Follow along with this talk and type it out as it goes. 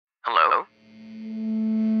Hello?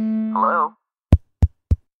 Hello?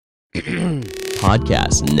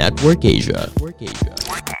 Podcast Network Asia.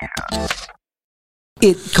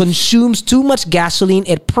 It consumes too much gasoline.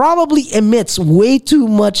 It probably emits way too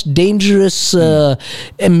much dangerous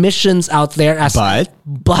emissions out there.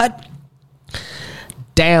 But,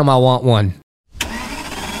 damn, I want one.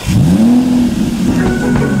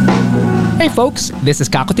 Hey folks, this is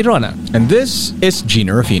Kako Tirona. And this is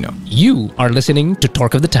Gino Rufino. You are listening to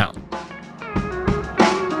Torque of the Town.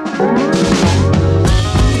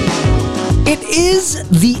 It is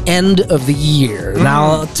the end of the year.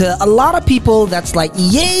 Now, to a lot of people, that's like,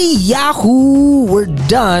 yay, Yahoo, we're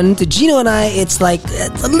done. To Gino and I, it's like,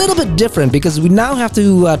 it's a little bit different because we now have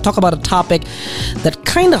to talk about a topic that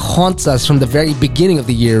kind of haunts us from the very beginning of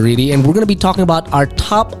the year, really. And we're going to be talking about our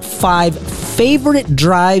top 5 favorite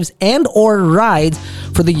drives and or rides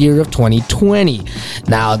for the year of 2020.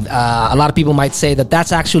 Now, a lot of people might say that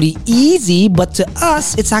that's actually easy, but to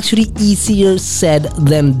us, it's actually easier said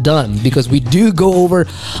than done because we do go over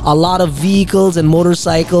a lot of vehicles and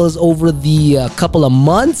motorcycles over the couple of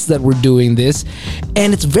months that we're doing this,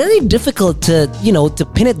 and it's very difficult to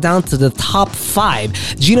pin it down to the top 5.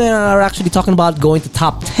 Gino and I are actually talking about going to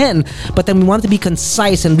top 10, but then we wanted to be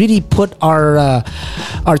concise and really put our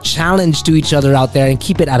challenge to each other out there and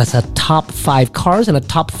keep it as a top 5 cars and a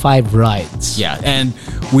top 5 rides. Yeah, and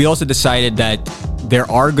we also decided that there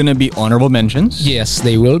are going to be honorable mentions. Yes,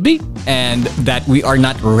 they will be. And that we are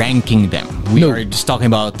not ranking them. We No. are just talking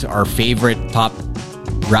about our favorite top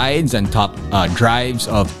rides and top drives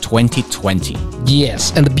of 2020.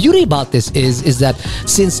 Yes, and the beauty about this is that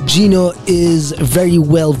since Gino is very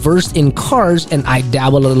well versed in cars and I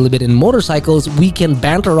dabble a little bit in motorcycles, we can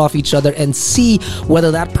banter off each other and see whether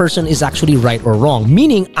that person is actually right or wrong.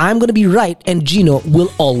 Meaning, I'm going to be right and Gino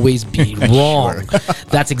will always be wrong.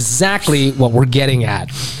 That's exactly what we're getting at.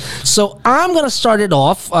 So I'm going to start it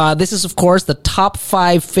off. This is, of course, the top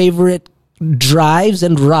 5 favorite drives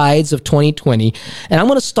and rides of 2020, and I'm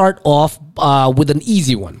going to start off with an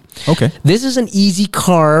easy one. Okay. This is an easy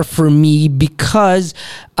car for me because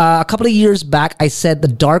a couple of years back I said the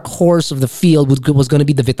dark horse of the field was going to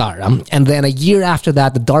be the Vitara, and then a year after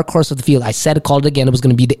that the dark horse of the field, I called it again, it was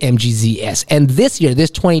going to be the MGZS. And this year, this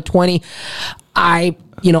 2020, I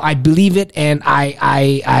believe it, and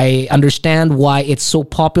I understand why it's so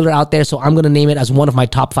popular out there. So I'm going to name it as one of my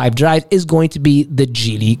top 5 drives. Is going to be the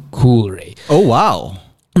Geely Coolray. Oh, wow.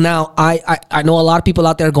 Now I know a lot of people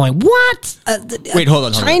out there going, what? Wait, hold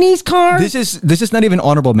on. Chinese car? This is not even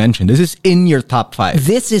honorable mention. This is in your top 5.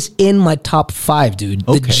 This is in my top 5, dude.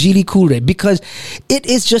 The Okay. Geely Coolray, because it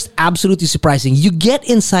is just absolutely surprising. You get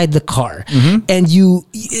inside the car, and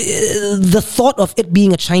the thought of it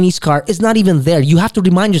being a Chinese car is not even there. You have to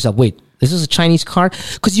remind yourself, wait, this is a Chinese car?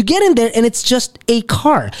 Because you get in there and it's just a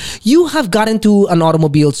car. You have got into an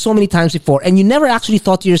automobile so many times before and you never actually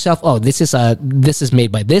thought to yourself, oh, this is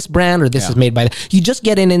made by this brand or this is made by... You just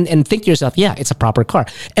get in and think to yourself, yeah, it's a proper car.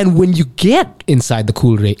 And when you get inside the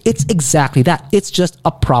Coolray, it's exactly that. It's just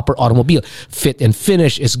a proper automobile. Fit and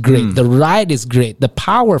finish is great. The ride is great. The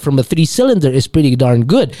power from a 3-cylinder is pretty darn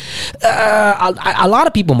good. A lot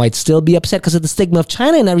of people might still be upset because of the stigma of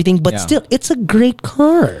China and everything, but still, it's a great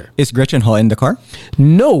car. Is Gretchen Hall in the car?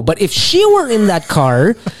 No, but if she were in that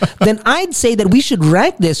car, then I'd say that we should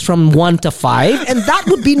rank this from 1 to 5, and that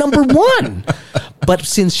would be number 1. But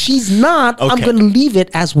since she's not, I'm Okay. going to leave it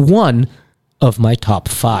as one of my top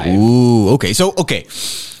 5. Ooh, okay. So, okay.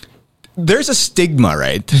 There's a stigma,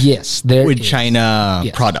 right? Yes, there With is. China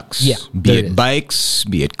Yes. products. Yeah, Be there it is. bikes,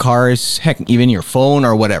 be it cars, heck, even your phone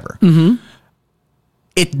or whatever. Mm-hmm.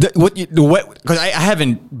 Because I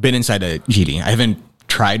haven't been inside a Geely. I haven't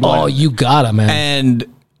tried one. Oh, you gotta, man. And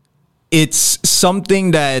it's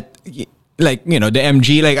something that, like, the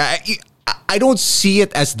MG, like, I don't see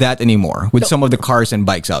it as that anymore with some of the cars and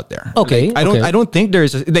bikes out there. Okay, Like, okay. I don't think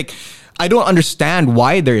there's I don't understand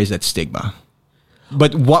why there is that stigma.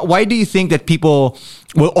 But why do you think that people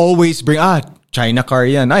will always bring China car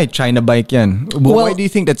yan, China bike yan? Why Well, do you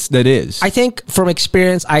think that is? I think from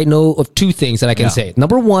experience, I know of 2 things that I can Yeah. say.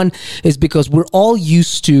 Number 1 is because we're all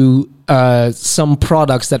used to some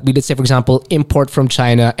products that we, let's say, for example, import from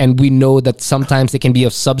China, and we know that sometimes they can be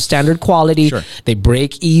of substandard quality. Sure. They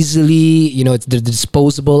break easily, they're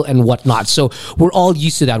disposable and whatnot. So we're all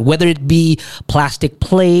used to that, whether it be plastic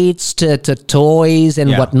plates to toys and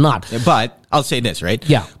Yeah. whatnot. But I'll say this, right?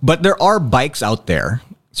 Yeah. But there are bikes out there,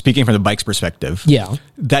 speaking from the bike's perspective, Yeah.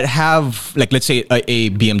 that have, like, let's say a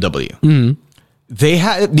BMW. They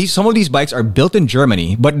have some of these bikes are built in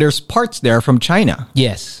Germany, but there's parts there from China.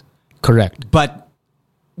 Yes, correct. But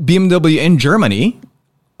BMW in Germany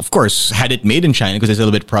of course, had it made in China because it's a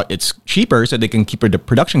little bit it's cheaper, so they can keep the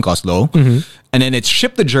production cost low. And then it's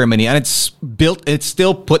shipped to Germany and it's built. It's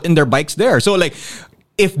still put in their bikes there. So like,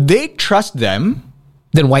 if they trust them,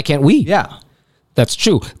 then why can't we? yeah. That's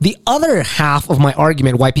true. The other half of my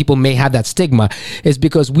argument why people may have that stigma is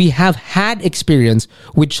because we have had experience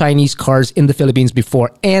with Chinese cars in the Philippines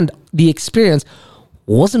before, and the experience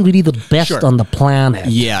wasn't really the best Sure. on the planet.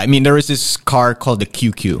 Yeah, I mean, there was this car called the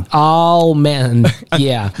QQ. Oh, man.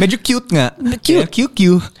 Yeah. Medyo cute nga. Cute. Yeah,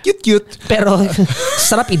 QQ. Cute. Pero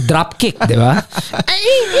sarap i-drop kick, di ba?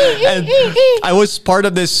 And I was part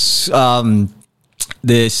of this,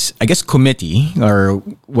 this, I guess, committee or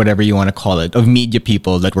whatever you want to call it, of media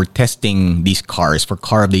people that were testing these cars for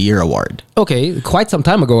Car of the Year award Okay, quite some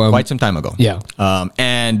time ago. quite some time ago. Yeah.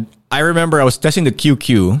 And I remember I was testing the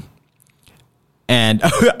QQ and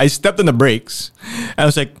I stepped on the brakes and I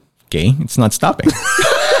was like, okay, it's not stopping.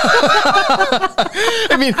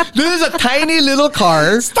 I mean, this is a tiny little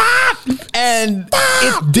car. Stop! And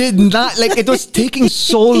it did not, like, it was taking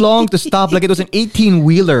so long to stop. Like, it was an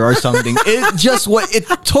 18-wheeler or something. It just, it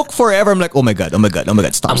took forever. I'm like, oh my God.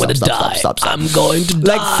 Stop, I'm gonna die. stop. I'm going to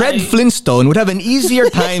Like, die. Fred Flintstone would have an easier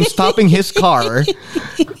time stopping his car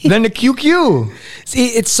than the QQ. See,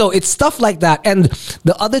 it's stuff like that. And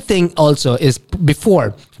the other thing also is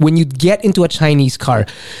before, when you get into a Chinese car,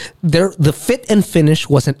 the fit and finish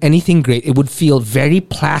wasn't anything great. It would feel very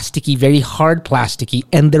plasticky, very hard plasticky,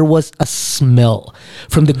 and there was a smell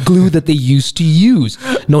from the glue that they used to use.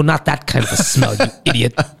 No, not that kind of a smell, you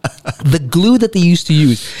idiot. The glue that they used to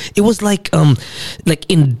use, it was like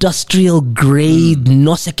industrial grade,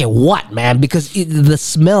 no sé qué what, man, because the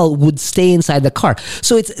smell would stay inside the car.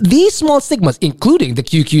 So it's these small stigmas, including the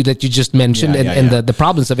QQ that you just mentioned, and the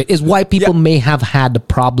problems of it, is why people may have had the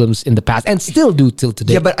problems in the past and still do till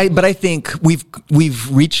today. Yeah, but I think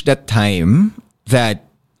we've reached that time that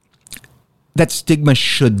stigma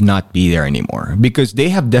should not be there anymore because they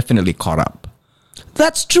have definitely caught up.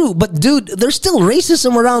 That's true, but dude, there's still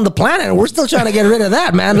racism around the planet, and we're still trying to get rid of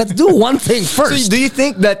that, man. Let's do one thing first. So do you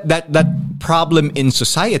think that problem in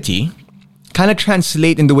society kind of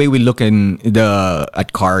translate in the way we look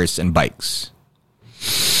at cars and bikes?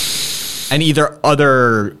 And either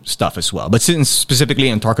other stuff as well. But since specifically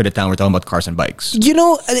in Talk of the Town, we're talking about cars and bikes. You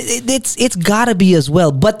know, it's gotta be as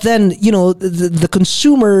well. But then, you know, the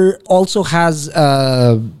consumer also has,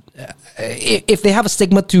 if they have a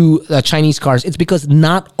stigma to Chinese cars, it's because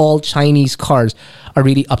not all Chinese cars are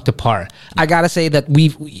really up to par. I gotta say that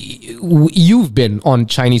you've been on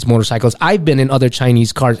Chinese motorcycles. I've been in other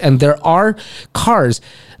Chinese cars, and there are cars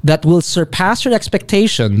that will surpass your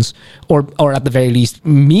expectations or at the very least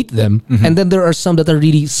meet them. And then there are some that are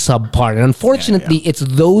really subpar. And unfortunately, it's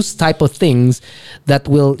those type of things that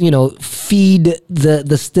will, you know, feed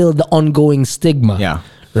the ongoing stigma. Yeah.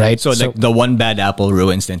 Right? So like the one bad apple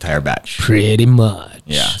ruins the entire batch. Pretty much.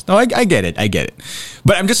 Yeah. No, I get it.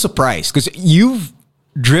 But I'm just surprised because you've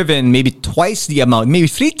driven maybe twice the amount, maybe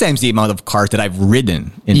 3 times the amount of cars that I've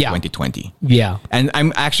ridden in 2020. Yeah. And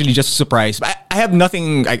I'm actually just surprised. I have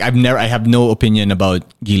nothing. I have no opinion about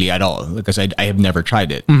Geely at all because I have never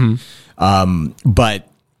tried it. But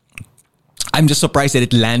I'm just surprised that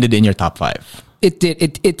it landed in your top 5. It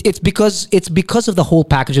did. It's because of the whole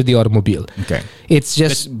package of the automobile. Okay. It's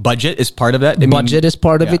just budget is part of that. budget is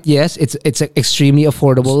part of it. Yes, it's extremely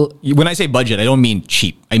affordable. When I say budget, I don't mean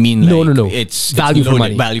cheap. I mean No. It's Value for loaded.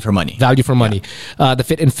 money. Value for money. Value for money. The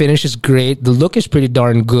fit and finish is great. The look is pretty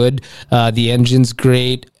darn good. The engine's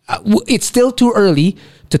great. It's still too early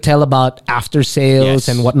to tell about after sales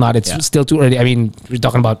and whatnot. It's still too early. I mean, we're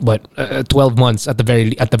talking about 12 months at the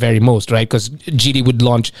very most, right? Because GD would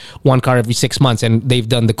launch one car every 6 months, and they've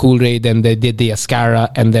done the Coolray, then they did the Ascara,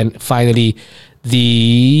 and then finally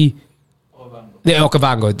the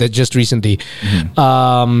Okavango that just recently.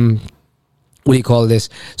 What do you call this?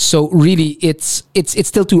 So really, it's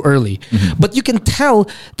still too early, but you can tell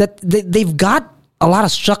that they've got a lot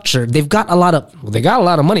of structure. They got a lot of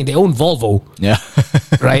money. They own Volvo. Yeah.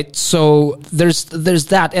 Right? So there's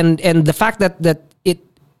that. And the fact that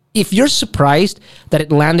if you're surprised that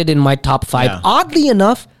it landed in my top 5, oddly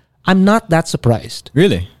enough, I'm not that surprised.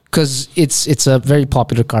 Really? Because it's a very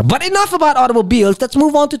popular car. But enough about automobiles. Let's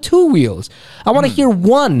move on to 2 wheels. I want to hear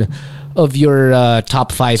one of your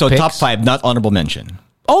top 5 So picks. top 5, not honorable mention.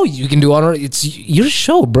 Oh, you can do honor. It's your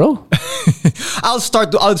show, bro. I'll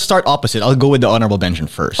start opposite. I'll go with the honorable mention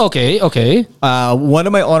first. Okay. One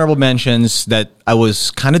of my honorable mentions that I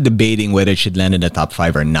was kind of debating whether it should land in the top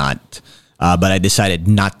 5 or not, but I decided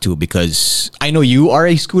not to because I know you are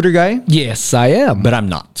a scooter guy, Yes, I am. but I'm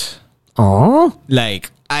not. Oh,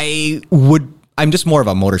 Like I I'm just more of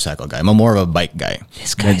a motorcycle guy. I'm more of a bike guy.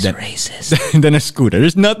 This guy's than, racist. than a scooter.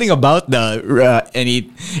 There's nothing about the any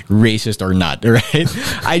racist or not, right?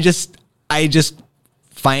 I just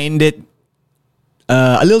find it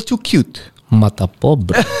a little too cute. Mata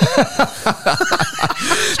pobre.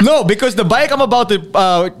 No, because the bike I'm about to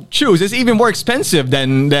choose is even more expensive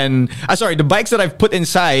than the bikes that I've put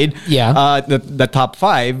inside. Yeah. The top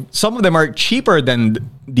 5. Some of them are cheaper than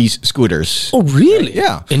these scooters. Oh, really?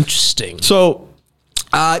 Yeah. Interesting. So,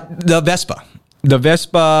 the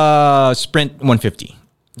Vespa Sprint 150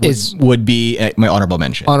 would be my honorable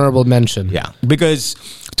mention. Honorable mention. Yeah, because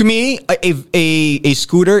to me, a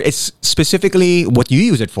scooter is specifically what you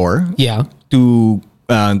use it for. Yeah. To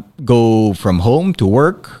go from home to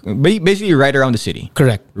work, basically ride around the city.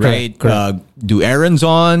 Correct. Right. Correct. Do errands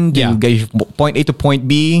on. Yeah. Get you from point A to point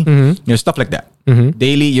B. Stuff like that.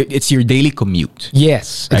 Daily. It's your daily commute.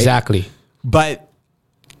 Yes. Right? Exactly. But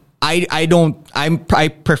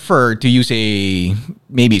I prefer to use a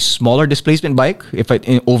maybe smaller displacement bike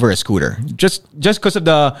over a scooter. Just because of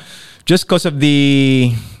the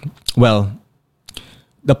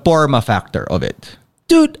the Porma factor of it.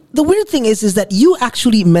 Dude, the weird thing is that you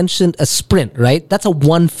actually mentioned a Sprint, right? That's a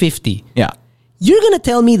 150. Yeah. You're going to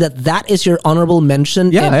tell me that is your honorable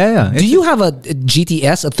mention? Yeah, yeah. Do you have a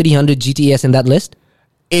GTS, a 300 GTS in that list?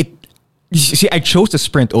 See, I chose the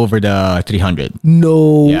Sprint over the 300.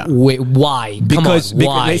 No Yeah. way. Why? Because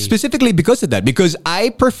Why? specifically because of that. Because I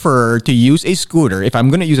prefer to use a scooter, if I'm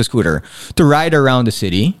going to use a scooter, to ride around the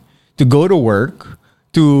city, to go to work,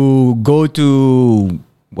 to go to...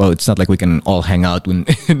 Well, it's not like we can all hang out in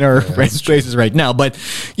our friends' places right now, but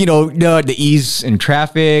the ease in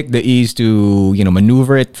traffic, the ease to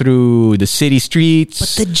maneuver it through the city streets.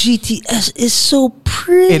 But the GTS is so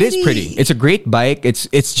pretty. It is pretty. It's a great bike. It's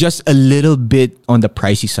just a little bit on the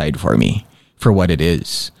pricey side for me for what it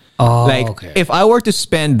is. Oh, okay. If I were to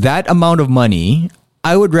spend that amount of money,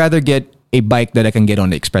 I would rather get a bike that I can get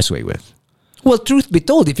on the expressway with. Well, truth be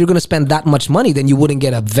told, if you're going to spend that much money, then you wouldn't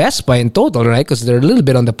get a Vespa in total, right? Because they're a little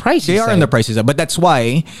bit on the pricey side. They are on the pricey side, but that's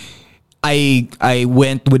why I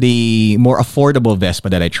went with the more affordable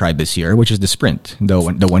Vespa that I tried this year, which is the Sprint, the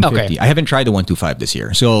 150. Okay. I haven't tried the 125 this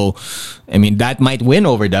year, so I mean that might win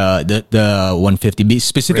over the 150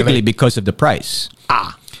 specifically Really? because of the price.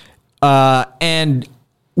 And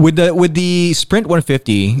with the Sprint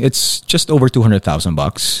 150, it's just over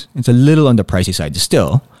 $200,000. It's a little on the pricey side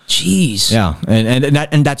still. Jeez. Yeah,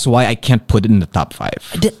 and that's why I can't put it in the top 5.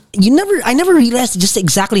 I never realized just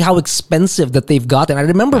exactly how expensive that they've gotten. I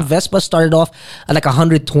remember Vespa started off at like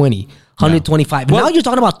 120, 125. Well, now you're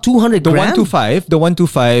talking about 200 The grand?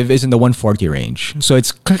 125 is in the 140 range. So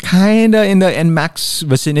it's kind of in the NMAX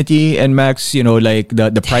vicinity. NMAX, like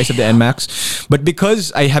the price of the NMAX. But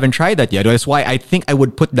because I haven't tried that yet, that's why I think I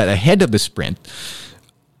would put that ahead of the Sprint.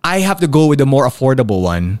 I have to go with the more affordable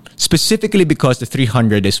one, specifically because the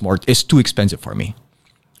 300 is too expensive for me.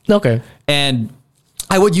 Okay. And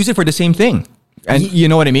I would use it for the same thing. And you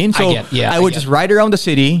know what I mean? So I would just ride around the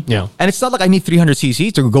city. Yeah. And it's not like I need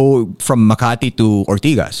 300cc to go from Makati to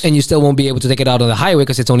Ortigas. And you still won't be able to take it out on the highway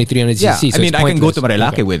because it's only 300 cc. Yeah, So I mean, it's I can go pointless. to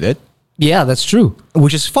Marilake with it, Yeah, that's true.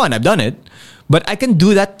 which is fun. I've done it. But I can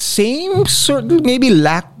do that same sort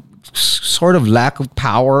of lack of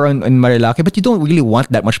power in Marilake, but you don't really want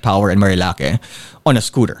that much power in Marilake on a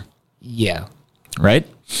scooter, Yeah. right?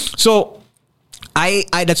 So I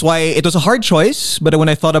that's why it was a hard choice, but when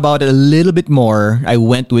I thought about it a little bit more, I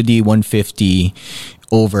went with the 150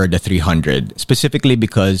 over the 300, specifically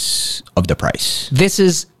because of the price. This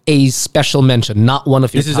is a special mention, not one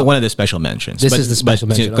of your This is top. one of the special mentions. This is the special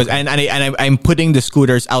mention, Because okay. I'm putting the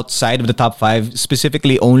scooters outside of the top 5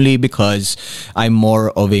 specifically only because I'm more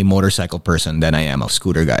of a motorcycle person than I am a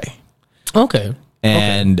scooter guy. Okay.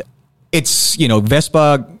 And it's,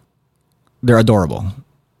 Vespa, they're adorable.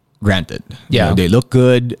 Granted. Yeah. They look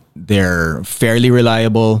good. They're fairly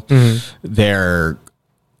reliable. They're,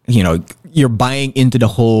 you're buying into the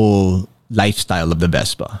whole lifestyle of the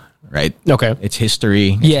Vespa. Right? Okay. It's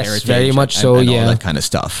history. It's Yes, heritage, very much so, and yeah. all that kind of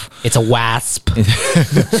stuff. It's a wasp.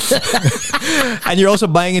 And you're also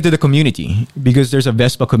buying into the community because there's a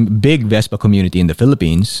big Vespa community in the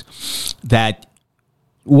Philippines that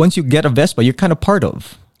once you get a Vespa, you're kind of part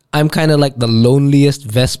of. I'm kind of like the loneliest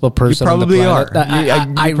Vespa person probably on the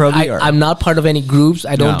planet. are. You probably are. I'm not part of any groups.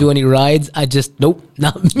 I don't No. do any rides. I just, nope,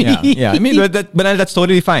 not me. Yeah. I mean, but that's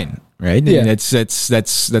totally fine, right? Yeah. And that's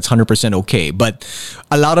 100% okay. But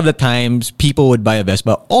a lot of the times, people would buy a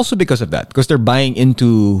Vespa also because of that, because they're buying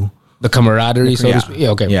into The camaraderie, so to speak. Yeah,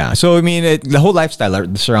 okay. Yeah. So I mean, the whole lifestyle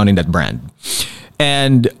surrounding that brand,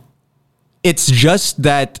 and it's just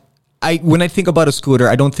that when I think about a scooter,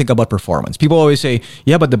 I don't think about performance. People always say,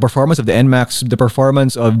 yeah, but the performance of the NMAX, the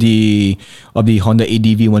performance of the Honda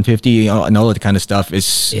ADV 150 and all that kind of stuff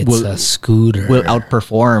It's a scooter. will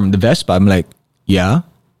outperform the Vespa. I'm like, yeah,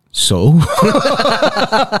 so?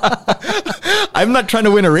 I'm not trying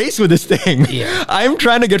to win a race with this thing. Yeah. I'm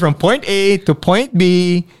trying to get from point A to point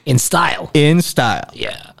B in style.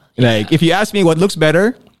 Yeah. Like, if you ask me what looks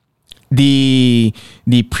better, the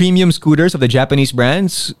premium scooters of the Japanese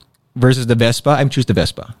brands versus the Vespa, I choose the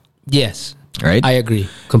Vespa. Yes. Right? I agree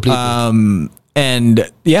completely.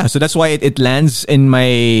 And yeah, so that's why it lands in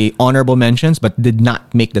my honorable mentions, but did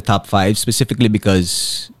not make the top 5 specifically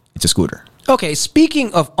because it's a scooter. Okay,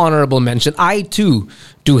 speaking of honorable mention, I too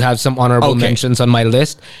do have some honorable mentions on my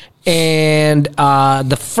list. And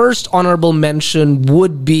the first honorable mention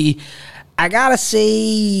would be, I gotta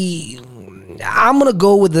say, I'm gonna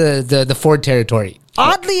go with the Ford Territory.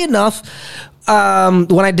 Oddly enough,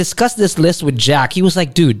 when I discussed this list with Jack, he was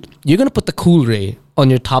like, dude, you're gonna put the Coolray on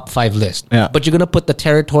your top 5 list, but you're gonna put the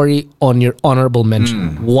Territory on your honorable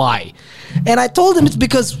mention. Why? And I told him it's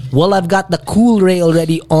because, well, I've got the Coolray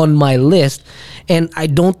already on my list, and I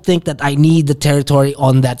don't think that I need the Territory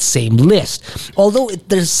on that same list. Although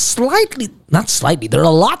they're they're a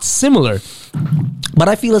lot similar. But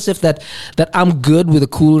I feel as if that I'm good with the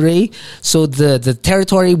Coolray, so the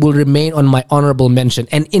Territory will remain on my honorable mention.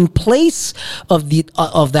 And in place of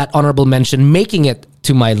that honorable mention, making it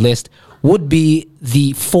to my list, would be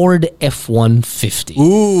the Ford F-150.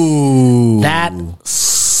 Ooh. That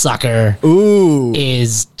sucker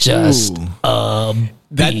is just a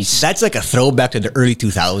beast. That's like a throwback to the early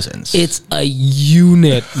 2000s. It's a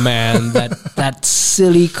unit, man. that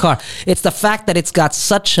silly car. It's the fact that it's got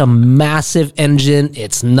such a massive engine.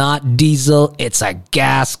 It's not diesel. It's a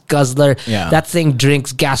gas guzzler. Yeah. That thing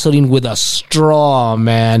drinks gasoline with a straw,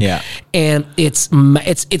 man. Yeah. And it's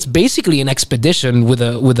basically an expedition with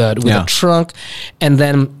a trunk, and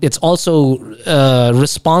then it's also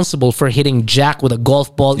responsible for hitting Jack with a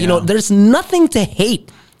golf ball. You know, there's nothing to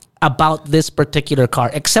hate about this particular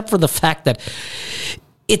car, except for the fact that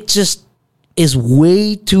it just is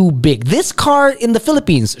way too big. This car in the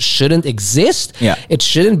Philippines shouldn't exist. Yeah. It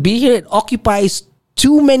shouldn't be here. It occupies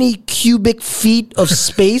too many cubic feet of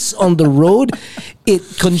space on the road. It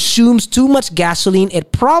consumes too much gasoline.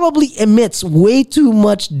 It probably emits way too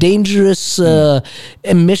much dangerous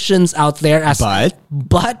emissions out there.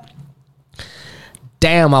 But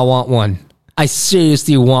damn, I want one. I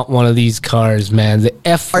seriously want one of these cars, man. The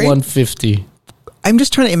F-150. I'm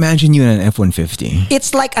just trying to imagine you in an F-150.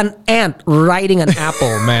 It's like an ant riding an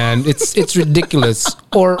apple, man. It's ridiculous.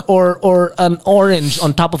 Or an orange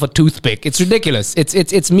on top of a toothpick. It's ridiculous.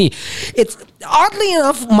 It's me. It's oddly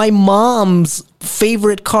enough my mom's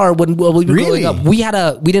favorite car when we were growing up. We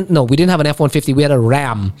didn't have an F-150. We had a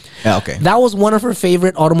Ram. Yeah, okay. That was one of her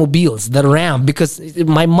favorite automobiles, the Ram, because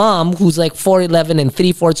my mom, who's like 4'11" and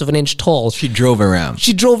 3/4 of an inch tall, She drove a Ram.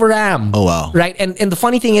 she drove a Ram. Oh, wow. Right? And the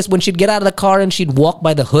funny thing is, when she'd get out of the car and she'd walk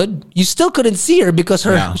by the hood, you still couldn't see her because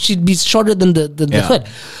she'd be shorter than the hood.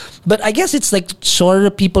 But I guess it's like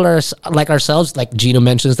shorter people are like ourselves, like Gino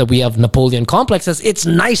mentions that we have Napoleon complexes. It's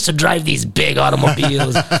nice to drive these big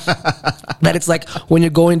automobiles that it's like when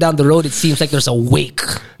you're going down the road, it seems like there's a wake,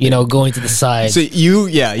 going to the side. So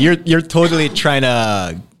you're totally trying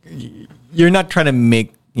to, you're not trying to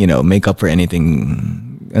make up for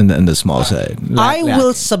anything on the small side. I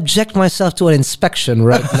will subject myself to an inspection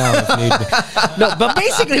right now if need be. No, but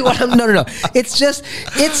basically no. It's just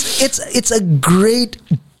it's a great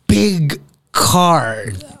big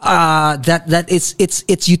car that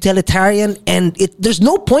it's utilitarian, and there's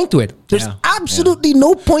no point to it. There's absolutely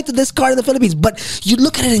no point to this car in the Philippines. But you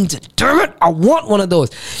look at it and damn it, I want one of those.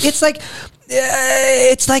 It's like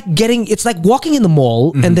walking in the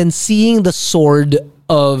mall and then seeing the sword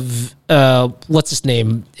of what's his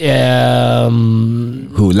name?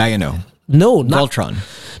 Who? Lionel? No, not Voltron.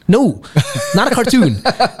 No, not a cartoon.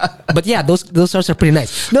 But yeah, those swords are pretty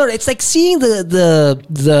nice. No, it's like seeing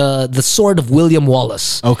the sword of William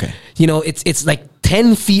Wallace. Okay. It's like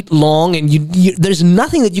 10 feet long, and you there's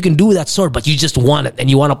nothing that you can do with that sword, but you just want it, and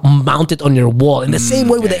you want to mount it on your wall. In the same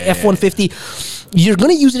way with the F-150, you're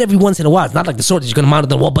going to use it every once in a while. It's not like the sword that you're going to mount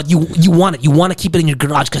it on the wall, but you want it. You want to keep it in your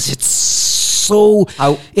garage because it's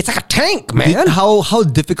like a tank, man. How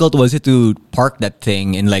difficult was it to park that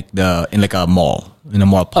thing in like a mall? In a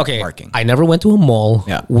mall parking. I never went to a mall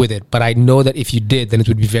with it, but I know that if you did, then it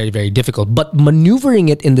would be very, very difficult. But maneuvering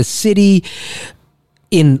it in the city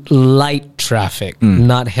in light traffic,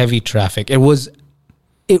 not heavy traffic, it was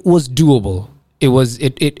doable. It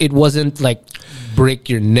wasn't like break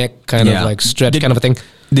your neck kind of like stretch kind of a thing.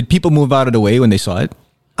 Did people move out of the way when they saw it?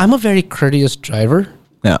 I'm a very courteous driver.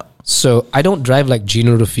 Yeah. So I don't drive like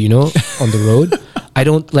Gino Rufino on the road. I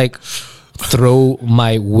don't like throw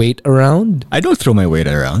my weight around. I don't throw my weight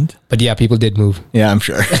around. But yeah, people did move. Yeah, I'm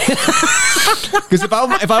sure. Because if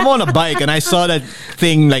I'm on a bike and I saw that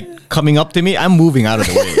thing like coming up to me, I'm moving out of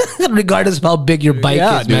the way. Regardless of how big your bike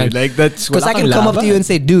is, man. Dude, like that's because I can come up to you and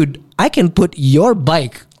say, dude, I can put your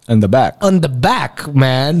bike on the back. On the back,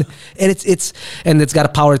 man. And it's got a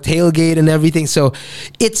power tailgate and everything. So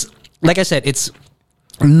it's, like I said, it's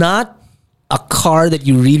not a car that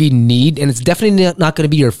you really need, and it's definitely not going to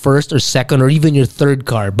be your first or second or even your third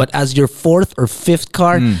car, but as your fourth or fifth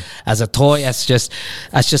car, as a toy, as just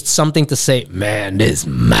something to say, man, this is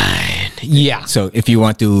mine. Yeah. So if you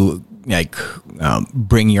want to like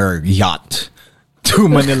bring your yacht to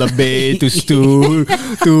Manila Bay, to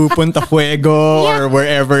Punta Fuego, or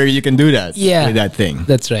wherever you can do that. Yeah, with that thing.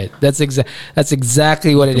 That's right. That's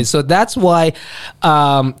exactly what it is. So that's why,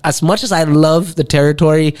 as much as I love the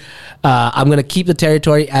Territory, I'm going to keep the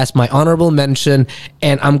Territory as my honorable mention,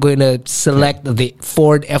 and I'm going to select the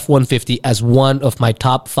Ford F-150 as one of my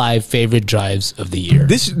top 5 favorite drives of the year.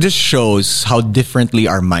 This shows how differently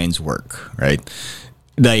our minds work, right?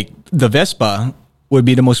 Like the Vespa would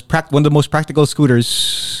be one of the most practical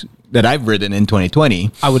scooters that I've ridden in 2020.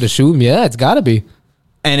 I would assume, yeah, it's got to be.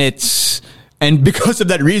 And because of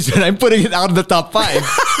that reason, I'm putting it out of the top 5.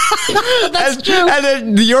 That's true. And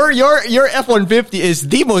then your F-150 is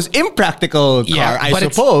the most impractical car, I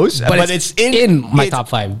suppose. But it's in my top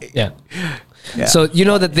 5. Yeah. Yeah. So you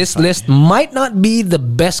know that this list might not be the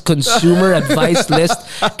best consumer advice list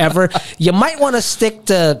ever. You might want to stick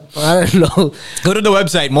to, I don't know. Go to the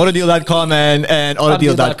website, motodeal.com and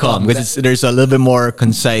autodeal.com, because there's a little bit more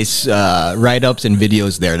concise write-ups and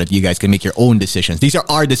videos there that you guys can make your own decisions. These are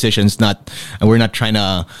our decisions, and we're not trying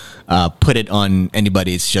to put it on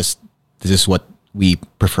anybody. It's just, this is what we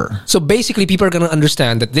prefer. So basically, people are going to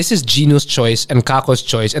understand that this is Gino's choice and Kako's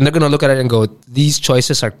choice, and they're going to look at it and go, these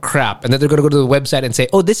choices are crap. And then they're going to go to the website and say,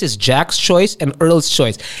 oh, this is Jack's choice and Earl's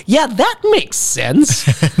choice. Yeah, that makes sense.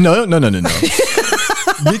 No.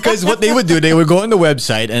 Because what they would do, they would go on the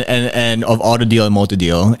website and of Autodeal and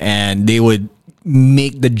Motodeal, and they would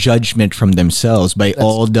make the judgment from themselves by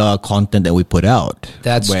all the content that we put out.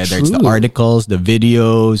 That's whether true. It's the articles, the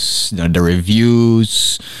videos, the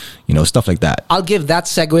reviews, stuff like that. I'll give that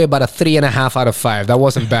segue about a 3.5 out of 5. That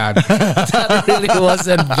wasn't bad. That really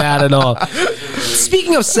wasn't bad at all.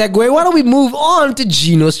 Speaking of segue, why don't we move on to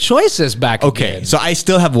Gino's choices back again? So I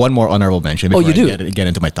still have one more honorable mention before you do? I get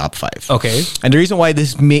into my top 5. Okay. And the reason why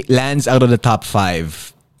this lands out of the top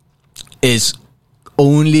 5 is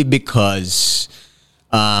only because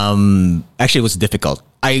actually it was difficult.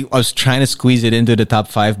 I was trying to squeeze it into the top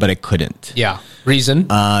 5, but I couldn't. Yeah. Reason?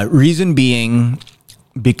 Reason being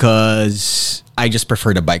because I just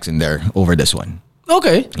prefer the bikes in there over this one.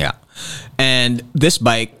 Okay. Yeah. And this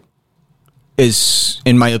bike is,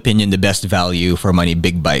 in my opinion, the best value for money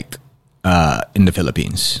big bike in the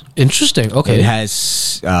Philippines. Interesting. Okay. It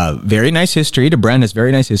has very nice history. The brand has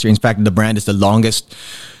very nice history. In fact, the brand is the longest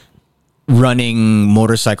running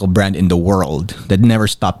motorcycle brand in the world that never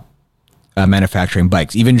stopped manufacturing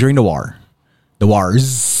bikes, even during the war. The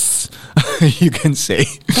wars, you can say.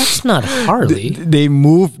 That's not Harley. They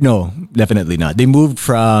moved, no, definitely not. They moved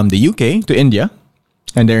from the UK to India,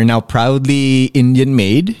 and they're now proudly Indian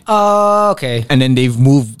made. Oh, okay. And then they've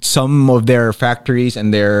moved some of their factories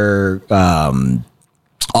and their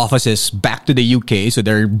offices back to the UK, so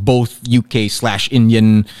they're both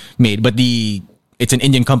UK/Indian made, but it's an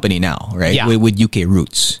Indian company now, right? Yeah. With UK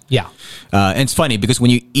roots. Yeah. And it's funny because when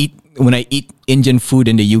I eat Indian food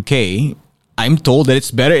in the UK, I'm told that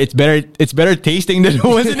it's better tasting than it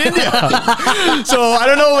was in India. So I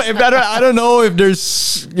don't know if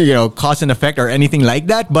there's cause and effect or anything like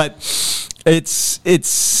that, but it's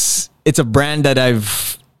a brand that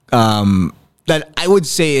that I would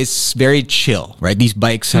say is very chill, right? These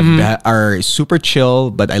bikes are super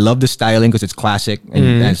chill, but I love the styling because it's classic,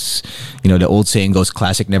 and as the old saying goes,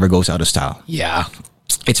 classic never goes out of style. Yeah.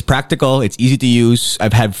 It's practical. It's easy to use.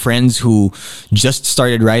 I've had friends who just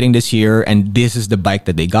started riding this year, and this is the bike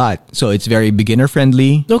that they got. So it's very beginner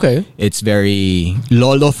friendly. Okay. It's very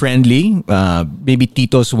lolo friendly. Maybe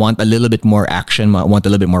titos want a little bit more action, want a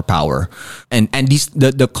little bit more power, and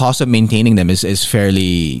the cost of maintaining them is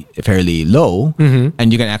fairly low,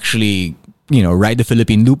 and you can actually ride the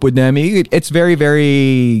Philippine Loop with them. It's very,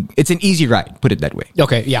 very. It's an easy ride. Put it that way.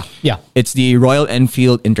 Okay. Yeah. Yeah. It's the Royal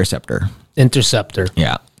Enfield Interceptor. Interceptor.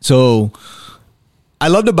 Yeah. So I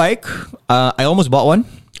love the bike. I almost bought one.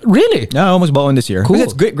 Really? Yeah, I almost bought one this year. Cool.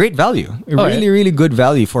 Because it's great value. right. Really good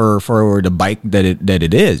value for the bike that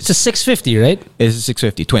it is. It's a 650, right? It's a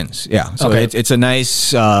 650 twins. Yeah. So Okay. it's a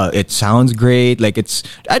nice. It sounds great. Like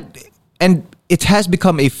and it has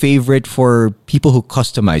become a favorite for people who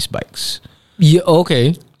customize bikes. Yeah.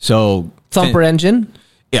 Okay. So Thumper engine.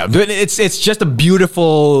 yeah, but it's just a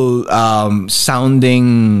beautiful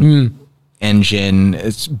sounding engine.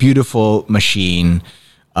 It's beautiful machine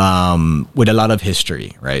with a lot of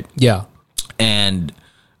history, right? Yeah. And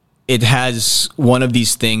it has one of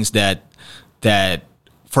these things that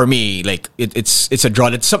for me, like it's a draw.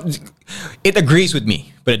 It agrees with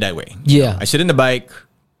me. Put it that way. Yeah. I sit in the bike,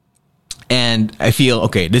 and I feel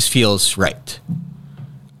okay. This feels right.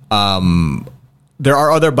 There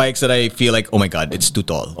are other bikes that I feel like, oh my god, it's too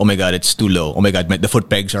tall. Oh my god, it's too low. Oh my god, the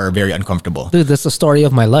foot pegs are very uncomfortable. Dude, that's the story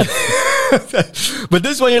of my life. But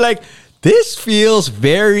this one, you're like, this feels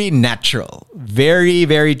very natural, very,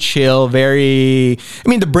 very chill, very. I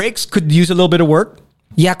mean, the brakes could use a little bit of work.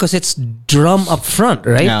 Yeah, because it's drum up front,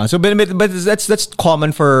 right? Yeah. So, but that's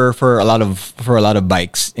common for a lot of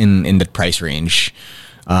bikes in that price range.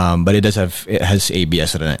 But it has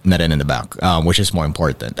ABS not in the back, which is more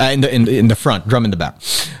important. In the front, drum in the back.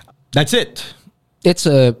 That's it. It's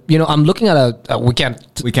I'm looking at we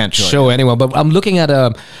can't show it. anyone, but I'm looking at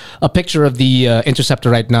a picture of the Interceptor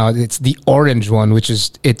right now. It's the orange one,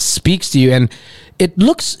 it speaks to you, and it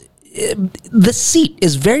looks. The seat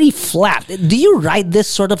is very flat. Do you ride this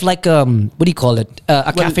sort of like what do you call it?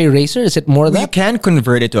 A cafe racer? Is it more of You that? can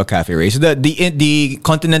convert it to a cafe racer. The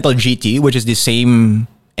Continental GT, which is the same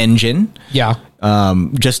engine. Yeah.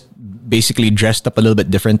 Just basically dressed up a little bit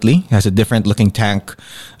differently. It has a different looking tank.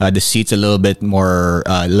 The seat's a little bit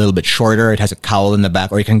shorter. It has a cowl in the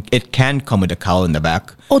back, or it can come with a cowl in the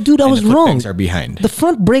back. Oh, dude, I And was the foot wrong. pegs are behind. The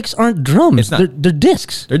front brakes aren't drums. It's not. They're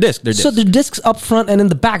discs. They're discs. So the discs up front and in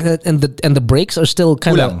the back, and the brakes are still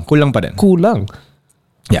kind of kulang pa rin. kulang.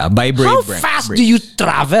 Yeah, vibrate. How fast do you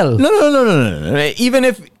travel? No. Even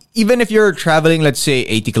if you're traveling, let's say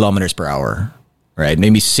 80 kilometers per hour, right?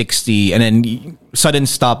 Maybe 60, and then sudden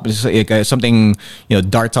stop is like something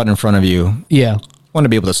darts out in front of you. Yeah. Want to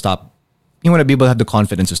be able to stop. You want to be able to have the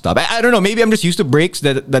confidence to stop. I don't know. Maybe I'm just used to brakes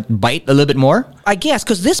that bite a little bit more. I guess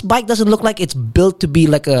because this bike doesn't look like it's built to be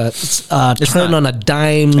like a turn not. on a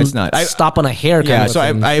dime, It's not. stop on a hair. Yeah. Kind of So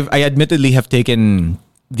thing. I admittedly have taken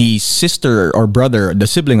the sister or brother, the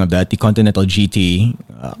sibling of that, the Continental GT.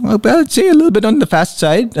 I'd say a little bit on the fast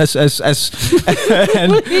side, and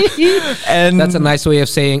That's a nice way of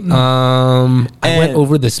saying I went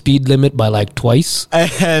over the speed limit by like twice.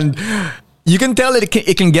 and you can tell it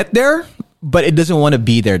can get there, but it doesn't want to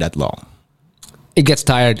be there that long. It gets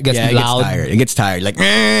tired. It gets loud. It gets tired. Like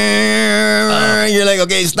you're like,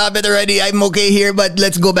 okay, stop it already. I'm okay here, but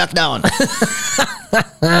let's go back down.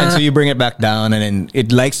 And so you bring it back down, and then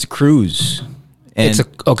it likes to cruise. And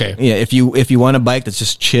okay. Yeah, if you want a bike that's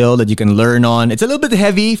just chill that you can learn on, it's a little bit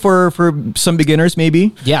heavy for some beginners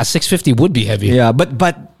maybe. Yeah, 650 would be heavy. Yeah,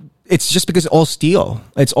 but it's just because it's all steel.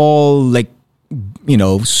 It's all like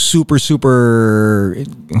super.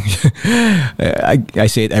 I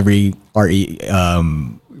say it every RE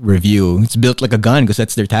review. It's built like a gun because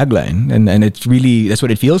that's their tagline, and it's really that's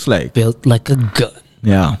what it feels like. Built like a gun.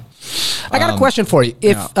 Yeah. I got a question for you.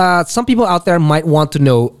 If some people out there might want to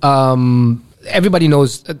know, everybody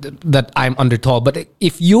knows that I'm under tall, but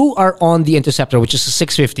if you are on the Interceptor, which is a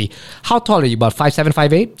 650, how tall are you? About 5'7",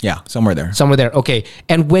 5'8"? Yeah, somewhere there. Somewhere there. Okay.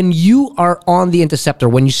 And when you are on the Interceptor,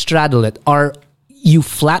 when you straddle it, are you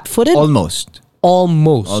flat-footed? Almost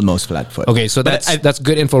flat foot. Okay, so that's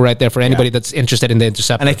good info right there for anybody that's interested in the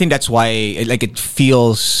Interceptor. And I think that's why it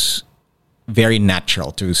feels very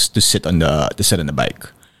natural to sit on the bike.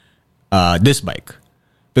 This bike,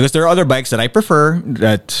 because there are other bikes that I prefer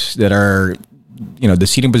that are the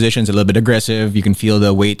seating position's a little bit aggressive. You can feel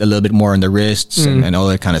the weight a little bit more on the wrists and all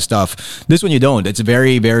that kind of stuff. This one you don't. It's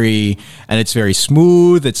very, very, and it's very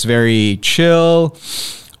smooth. It's very chill.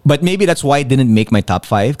 But maybe that's why it didn't make my top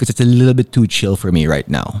 5 because it's a little bit too chill for me right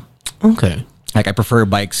now. Okay. Like I prefer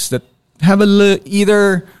bikes that have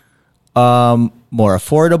either more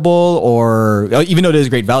affordable or even though there's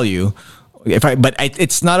great value. It's a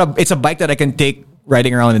bike that I can take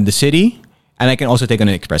riding around in the city, and I can also take on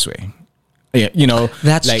an expressway. Yeah,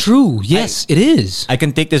 that's true. Yes, it is. I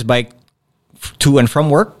can take this bike to and from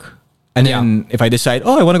work, and then if I decide,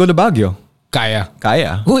 I want to go to Baguio, Kaya.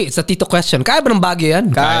 Uy, it's a Tito question. Kaya ba ng Baguio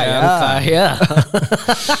yan? Kaya.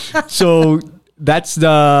 So that's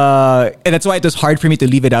why it was hard for me to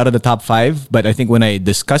leave it out of the top 5. But I think when I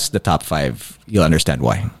discuss the top 5, you'll understand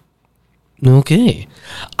why. Okay.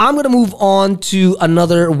 I'm going to move on to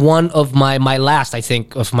another one of my last, I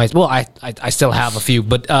think, of my... Well, I still have a few,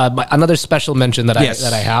 but another special mention that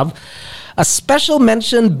I have. A special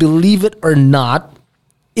mention, believe it or not,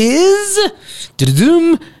 is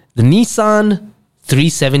the Nissan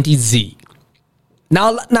 370Z.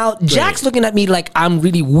 Now, Jack's looking at me like I'm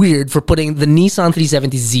really weird for putting the Nissan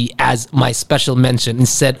 370Z as my special mention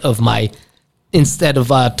instead of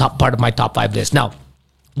top part of my top 5 list. Now,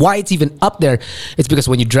 why it's even up there, it's because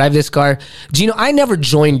when you drive this car, Gino, I never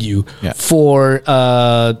joined you for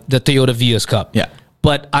the Toyota Vios Cup. Yeah.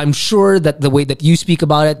 But I'm sure that the way that you speak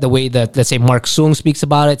about it, the way that, let's say, Mark Sung speaks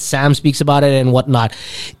about it, Sam speaks about it, and whatnot,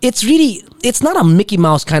 it's not a Mickey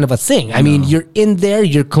Mouse kind of a thing. I mean, you're in there,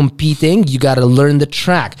 you're competing, you got to learn the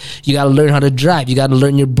track, you got to learn how to drive, you got to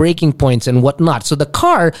learn your braking points and whatnot. So the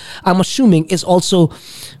car, I'm assuming, is also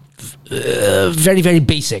very, very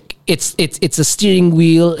basic. It's a steering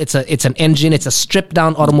wheel. It's an engine. It's a stripped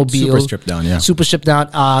down automobile. Super stripped down, yeah. Super stripped down.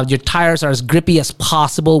 Your tires are as grippy as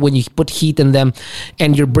possible when you put heat in them,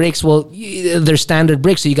 and your brakes, well, they're standard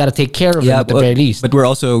brakes, so you got to take care of them at the very least. But we're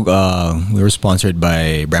also we were sponsored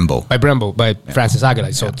by Brembo. By Francis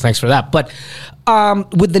Aguilera. So thanks for that. But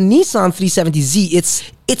with the Nissan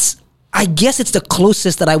 370Z, it's I guess it's the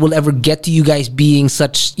closest that I will ever get to you guys being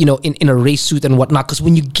such, in a race suit and whatnot. Because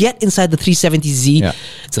when you get inside the 370Z,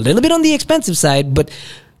 it's a little bit on the expensive side, but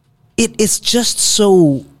it is just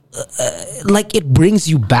so, it brings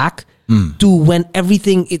you back to when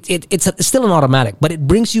everything, it's still an automatic, but it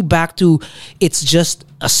brings you back to, it's just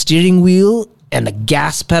a steering wheel and a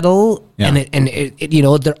gas pedal, and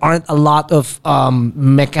there aren't a lot of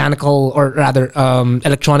mechanical or rather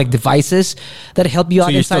electronic devices that help you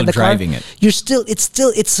out inside the car. Driving it. It's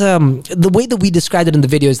the way that we described it in the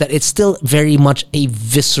video is that it's still very much a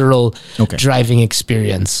visceral driving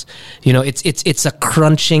experience. It's a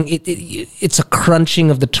crunching. It's a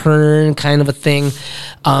crunching of the turn kind of a thing.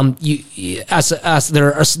 As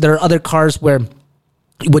there are other cars where,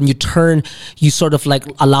 when you turn, you sort of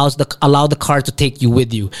allow the car to take you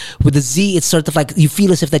with you. With the Z, it's sort of like you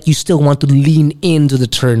feel as if that you still want to lean into the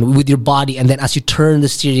turn with your body, and then as you turn the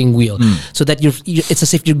steering wheel, so that it's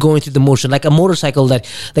as if you're going through the motion, like a motorcycle that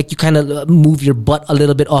you kind of move your butt a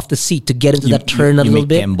little bit off the seat to get into that turn a little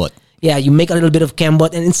bit. Cambot. Yeah, you make a little bit of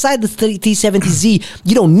cambot, and inside the 370Z,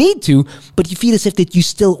 you don't need to, but you feel as if that you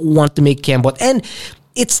still want to make cambot, and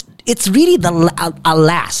it's really a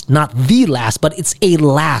last, not the last, but it's a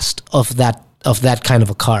last of that kind of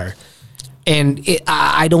a car. And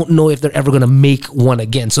I don't know if they're ever going to make one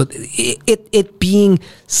again. So it being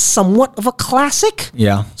somewhat of a classic,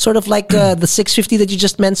 sort of like the 650 that you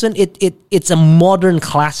just mentioned, it's a modern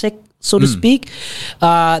classic, so to speak.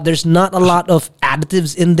 There's not a lot of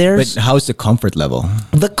additives in there. But how's the comfort level?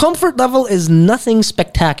 The comfort level is nothing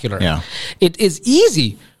spectacular. Yeah. It is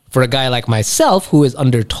easy for a guy like myself who is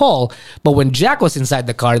under tall, but when Jack was inside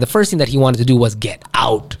the car, the first thing that he wanted to do was get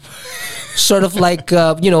out. Sort of like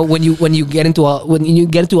when you get into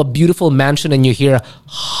a beautiful mansion and you hear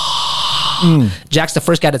Jack's the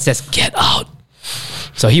first guy that says get out.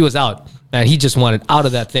 So he was out, and he just wanted out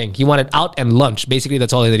of that thing. He wanted out and lunch. Basically,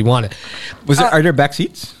 that's all that he wanted. Are there back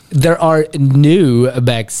seats? There are no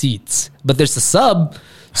back seats, but there's a sub.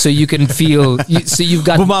 So you can feel. So you've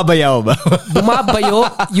got bumabayaw ba? Bumabayaw.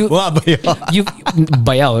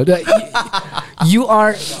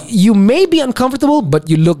 You may be uncomfortable, but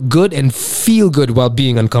you look good and feel good while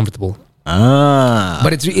being uncomfortable.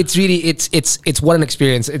 But it's really what an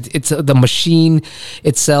experience. It's the machine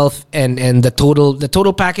itself and the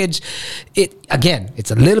total package.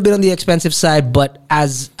 It's a little bit on the expensive side, but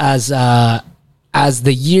as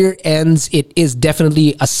the year ends, it is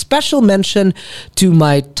definitely a special mention to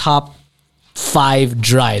my top 5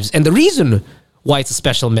 drives. And the reason why it's a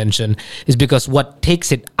special mention is because what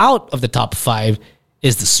takes it out of the top 5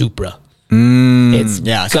 is the Supra. It's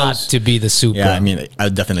got to be the Supra. Yeah, I mean, I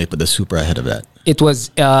would definitely put the Supra ahead of that. It was,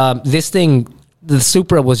 this thing, the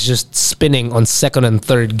Supra was just spinning on second and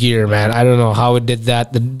third gear, man. I don't know how it did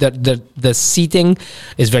that. The seating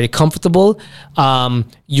is very comfortable.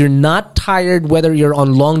 You're not tired whether you're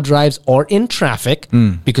on long drives or in traffic,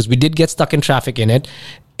 because we did get stuck in traffic in it.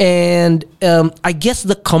 And I guess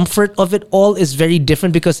the comfort of it all is very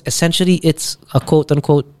different because essentially it's a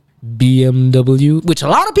quote-unquote BMW, which a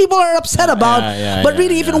lot of people are upset about. But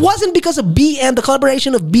really, if it wasn't because of BM, the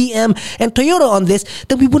collaboration of BM and Toyota on this,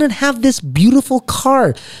 then we wouldn't have this beautiful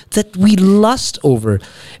car that we lust over.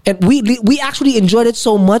 And we actually enjoyed it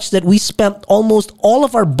so much that we spent almost all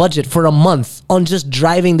of our budget for a month on just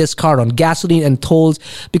driving this car on gasoline and tolls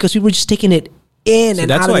because we were just taking it in and out of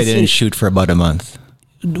the That's why I didn't city. shoot for about a month.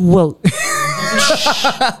 Well,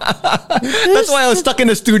 That's why I was stuck in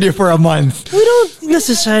the studio for a month. We don't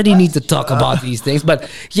necessarily need to talk about these things, but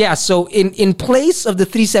yeah. So in place of the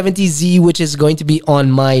 370Z, which is going to be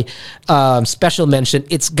on my special mention,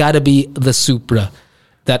 it's got to be the Supra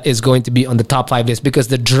that is going to be on the top 5 list, because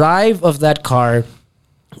the drive of that car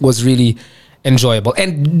was really enjoyable.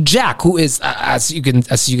 And Jack, who is as you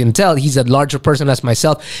can tell, he's a larger person as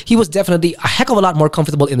myself. He was definitely a heck of a lot more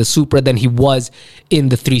comfortable in the Supra than he was in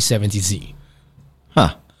the 370Z.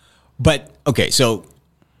 Huh. But okay, so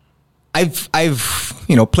I've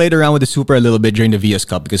played around with the Supra a little bit during the VS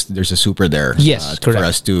Cup, because there's a Supra there. Yes, correct. For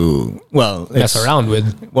us to Mess around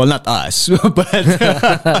with. Well, not us, but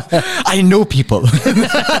I know people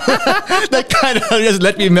that kind of just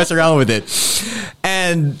let me mess around with it,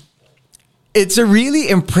 and it's a really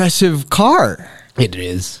impressive car. It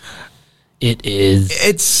is. It is.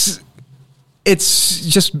 It's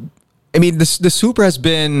just. I mean, the Supra has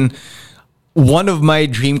been one of my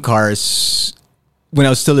dream cars when I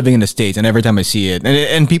was still living in the States, and every time I see it,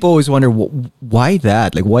 and people always wonder, why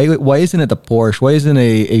that? Like, why isn't it a Porsche? Why isn't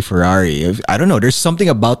it a Ferrari? I don't know. There's something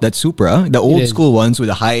about that Supra, the old school ones with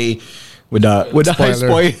a high, with a high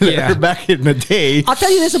spoiler back in the day. I'll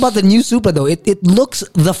tell you this about the new Supra though. It looks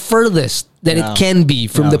the furthest that it can be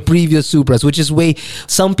from the previous Supras, which is way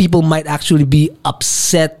some people might actually be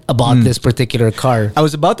upset about this particular car. I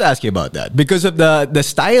was about to ask you about that, because of the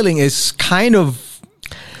styling is kind of.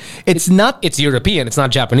 It's European. It's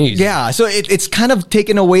not Japanese. Yeah, so it's kind of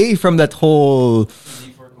taken away from that whole.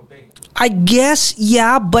 I guess,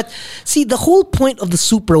 yeah, but see, the whole point of the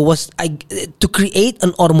Supra was to create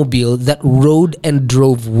an automobile that rode and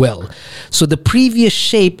drove well. So the previous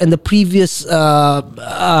shape and the previous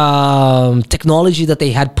technology that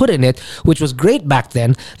they had put in it, which was great back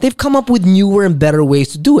then, they've come up with newer and better ways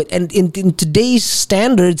to do it. And in today's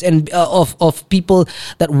standards and of people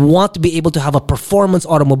that want to be able to have a performance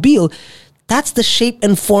automobile, that's the shape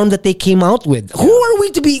and form that they came out with. Who are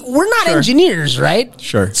we to be? We're not engineers, right?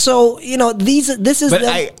 Sure. So this is. But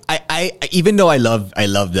I even though I love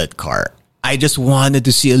that car, I just wanted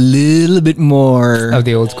to see a little bit more of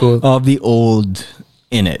the old school, of the old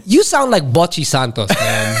in it. You sound like Bocchi Santos,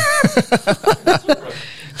 man.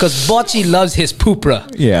 Because Bocchi loves his Supra.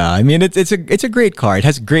 Yeah, I mean it's a great car. It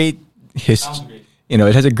has great history. It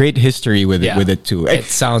has a great history with it too. It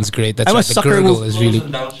sounds great. That's I'm right. a sucker. The gurgle is really.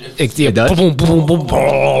 It does?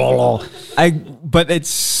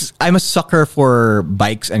 I'm a sucker for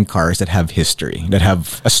bikes and cars that have history, that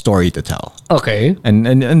have a story to tell. Okay.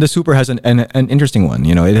 And the Supra has an interesting one.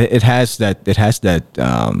 It has that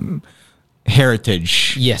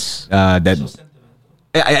heritage. Yes.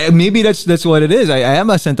 Maybe that's what it is. I am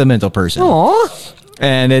a sentimental person. Aww.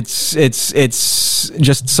 And it's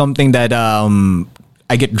just something that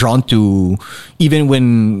I get drawn to, even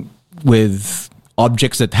when with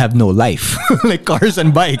objects that have no life, like cars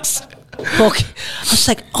and bikes. Okay, I was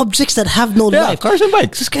like, objects that have no life. Cars and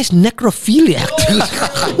bikes. This guy's necrophiliac, dude.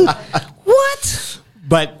 What?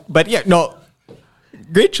 But yeah, no.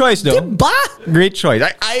 Great choice though. Great choice.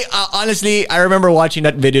 I honestly, I remember watching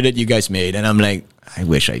that video that you guys made, and I'm like, I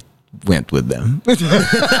wish I went with them.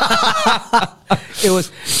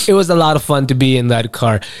 It was a lot of fun to be in that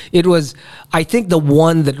car. It was, I think, the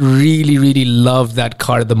one that really, really loved that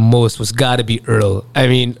car the most was gotta be Earl. I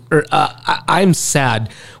mean, I'm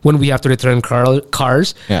sad when we have to return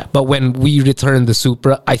cars, but when we returned the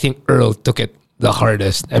Supra, I think Earl took it the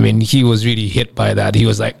hardest. I mean, he was really hit by that. He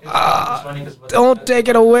was like, don't take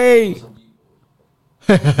it away.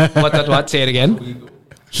 What? Say it again.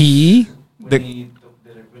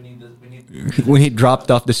 When he dropped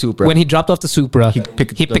off the Supra. When he dropped off the Supra, he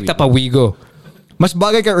picked up a Wigo. Mas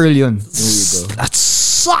bagay ka early yun. That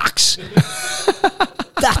sucks.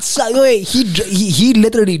 Wait, he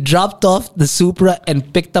literally dropped off the Supra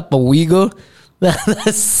and picked up a Wigo.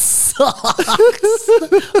 That sucks.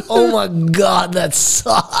 Oh my God, that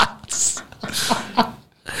sucks.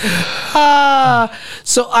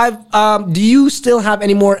 So do you still have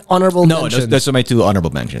any more honorable mentions? No, those are my 2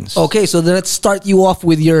 honorable mentions. Okay, so then let's start you off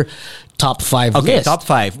with your top 5 list. Top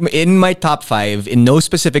 5. In my top 5, in no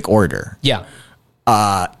specific order. Yeah.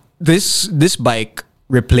 This bike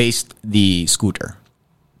replaced the scooter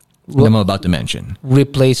that I'm about to mention.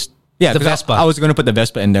 Replaced the Vespa. I was going to put the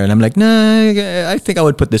Vespa in there, and I'm like, nah, I think I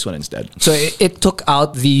would put this one instead. So it took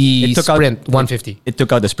out the Sprint 150. It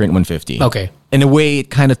took out the Sprint 150. Okay. In a way, it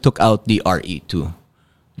kind of took out the RE too,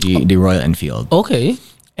 the Royal Enfield. Okay.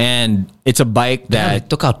 And it's a bike that it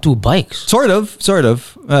took out 2 bikes. Sort of,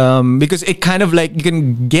 because it kind of like you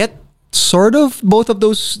can get sort of both of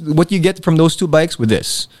those, what you get from those two bikes with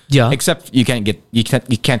this. Yeah. Except you can't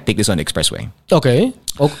take this on the expressway. Okay.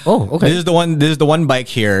 Okay. This is the one bike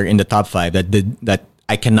here in the top 5 that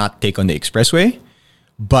I cannot take on the expressway,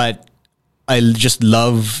 but I just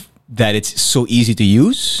love that it's so easy to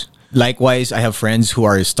use. Likewise, I have friends who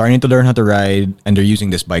are starting to learn how to ride, and they're using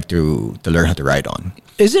this bike to learn how to ride on.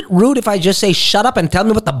 Is it rude if I just say shut up and tell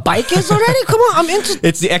me what the bike is already? Come on, I'm interested.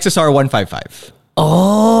 It's the XSR 155.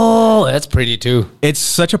 Oh, that's pretty too. It's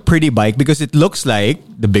such a pretty bike because it looks like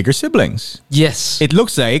the bigger siblings. Yes. It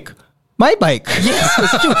looks like my bike. Yes,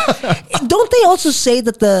 it's true. Don't they also say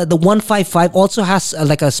that the 155 also has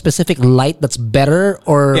like a specific light that's better?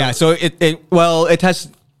 Or Yeah, so it has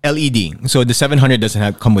LED. So the 700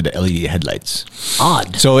 doesn't come with the LED headlights.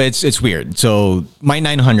 Odd. So it's weird. So my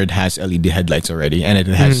 900 has LED headlights already, and it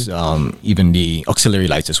has even the auxiliary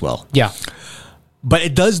lights as well. Yeah. But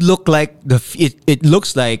it does look like it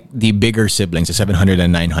looks like the bigger siblings, the 700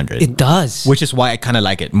 and 900. It does. Which is why I kind of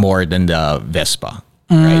like it more than the Vespa.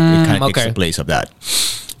 Right? It kind of takes okay. the place of that.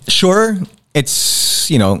 Sure,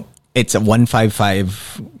 it's it's a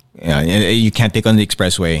 155. You can't take on the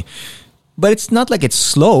expressway. But it's not like it's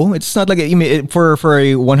slow. It's not like for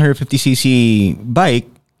a 150cc bike,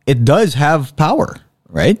 it does have power,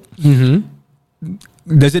 right? Mm-hmm.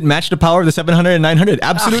 Does it match the power of the 700 and 900?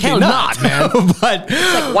 Absolutely hell not, man. But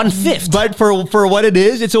It's like 1/5. But for what it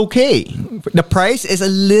is, it's okay. The price is a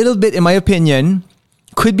little bit, in my opinion,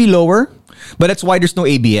 could be lower, but that's why there's no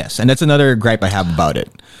ABS, and that's another gripe I have about it.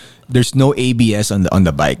 There's no ABS on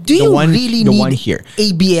the bike. Do you really need one here?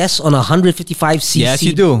 ABS on a 155cc? Yes,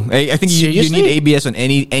 you do. I think you Seriously? need ABS on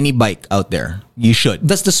any bike out there. You should.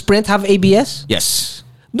 Does the Sprint have ABS? Yes.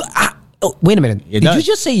 No, wait a minute. Did does. you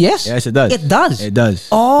just say yes? Yes, it does. It does. It does.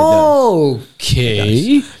 Oh,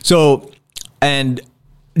 okay. So, and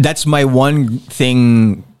that's my one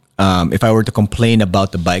thing. If I were to complain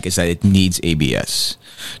about the bike, is that it needs ABS.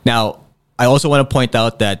 Now, I also want to point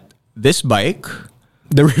out that this bike,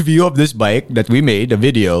 the review of this bike that we made, the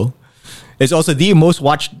video, is also the most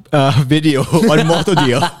watched video on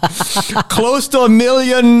MotoDeal. Close to 1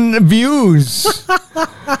 million views.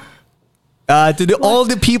 All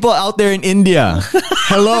the people out there in India,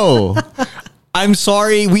 hello. I'm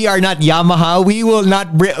sorry, we are not Yamaha. We will not.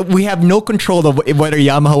 We have no control of whether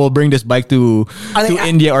Yamaha will bring this bike to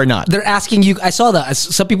India or not. They're asking you. I saw that.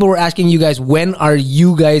 Some people were asking you guys, when are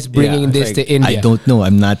you guys bringing this to India? I don't know.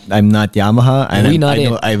 I'm not Yamaha, and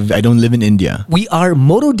I don't live in India. We are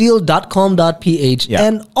motodeal.com.ph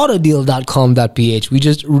and autodeal.com.ph. We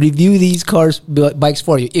just review these bikes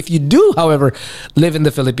for you. If you do, however, live in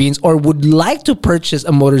the Philippines or would like to purchase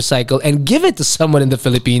a motorcycle and give it to someone in the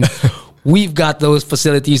Philippines, we've got those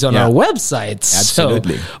facilities on our website.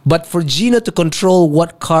 Absolutely. But for Gino to control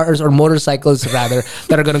what cars or motorcycles, rather,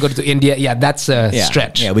 that are going to go to India, that's a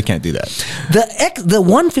stretch. Yeah, we can't do that. The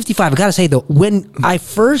 155, I got to say, though, when I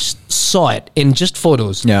first saw it in just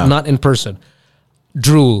photos, not in person,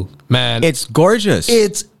 drool, man. It's gorgeous.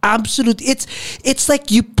 It's absolute. It's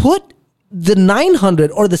like you put the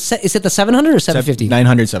 900 or is it the 700 or 750?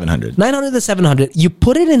 900, 700. 900 to 700. You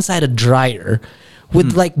put it inside a dryer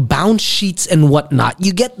with like bounce sheets and whatnot.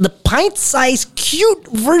 You get the pint-sized cute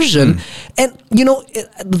version. And,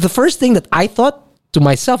 the first thing that I thought to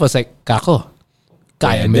myself was like, kako,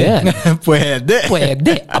 kaya mo yan.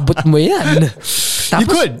 Pwede. Abot mo yan. You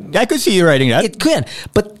could. I could see you writing that. It could.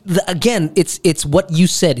 But again, it's what you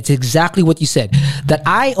said. It's exactly what you said. That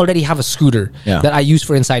I already have a scooter that I use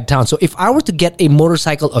for inside town. So if I were to get a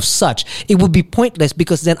motorcycle of such, it would be pointless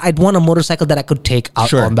because then I'd want a motorcycle that I could take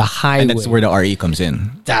out on the highway. And that's where the RE comes in.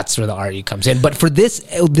 That's where the RE comes in. But for this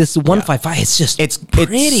 155, it's just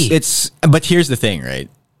pretty. But here's the thing, right?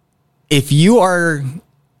 If you are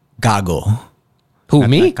gago. Who,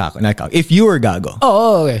 me? Not Kako. If you were gago.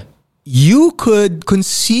 Oh, okay. You could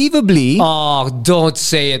conceivably don't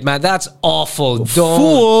say it, man. That's awful.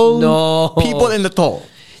 Fool people in the toll.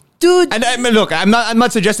 Dude. And I mean, look, I'm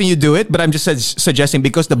not suggesting you do it, but I'm just suggesting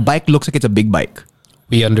because the bike looks like it's a big bike.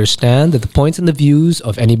 We understand that the points and the views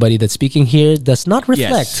of anybody that's speaking here does not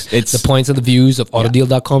reflect the points and the views of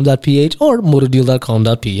autodeal.com.ph or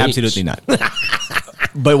motodeal.com.ph. Absolutely not.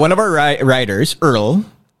 But one of our riders, Earl,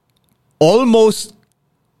 almost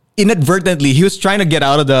inadvertently, he was trying to get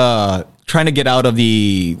out of the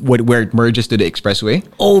where it merges to the expressway.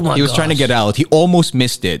 Oh my! He was trying to get out. He almost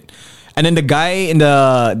missed it, and then the guy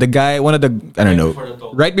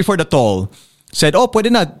right before the toll, said, "Oh,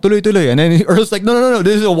 pwede na, tuloy-tuloy." And then Earl's like, "No,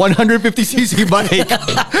 this is a 150cc bike."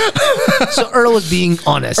 So Earl was being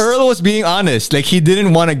honest. Earl was being honest. Like, he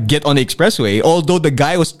didn't want to get on the expressway, although the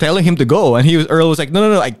guy was telling him to go. And Earl was like,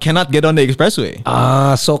 no, I cannot get on the expressway.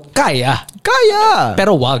 So kaya. Kaya.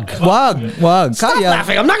 Pero wag. Wag. Stop Kaya.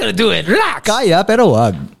 laughing. I'm not gonna do it. Relax. Kaya, pero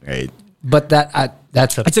wag. Right. But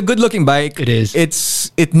that's It's a good looking bike. It is.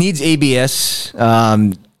 It needs ABS.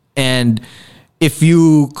 And if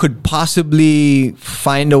you could possibly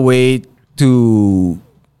find a way to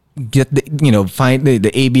get find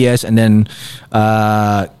the ABS and then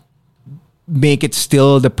make it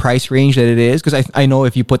still the price range that it is, because I know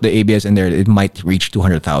if you put the ABS in there, it might reach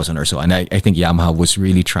 200,000 or so, and I think Yamaha was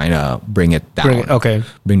really trying to bring it down,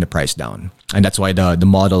 bring the price down, and that's why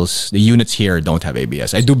the units here don't have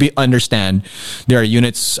ABS. I do understand there are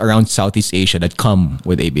units around Southeast Asia that come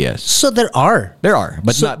with ABS. So there are,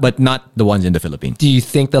 but not the ones in the Philippines. Do you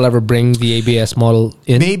think they'll ever bring the ABS model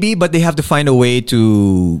in? Maybe, but they have to find a way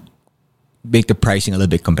to make the pricing a little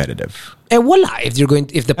bit competitive. Voila, if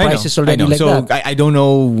the price is already like so that. I don't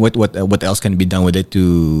know what else can be done with it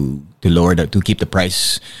to lower to keep the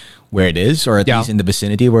price where it is, or at least in the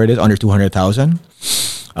vicinity where it is, under 200,000.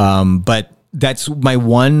 But that's my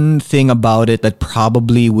one thing about it that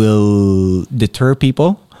probably will deter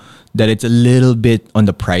people, that it's a little bit on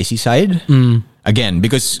the pricey side. Again,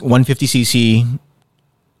 because 150cc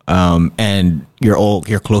and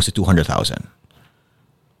you're close to 200,000.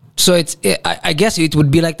 So I guess it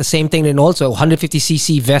would be like the same thing then also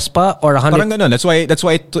 150cc Vespa or 100. Parang ganun. That's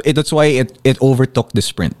why it overtook the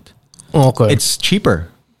Sprint. Okay. It's cheaper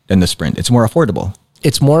than the Sprint. It's more affordable.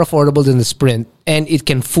 It's more affordable than the Sprint, and it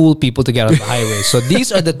can fool people to get on the highway. So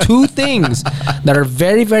these are the two things that are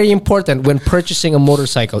very, very important when purchasing a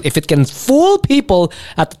motorcycle. If it can fool people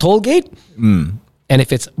at the toll gate, and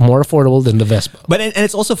if it's more affordable than the Vespa. But and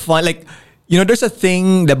it's also fun. Like, there's a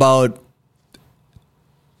thing about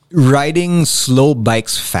riding slow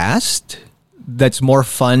bikes fast that's more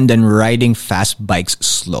fun than riding fast bikes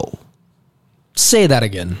slow. Say that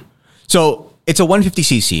again. So it's a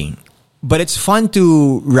 150cc, but it's fun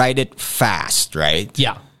to ride it fast, right?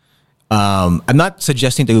 Yeah. I'm not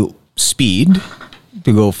suggesting to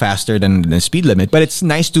go faster than the speed limit, but it's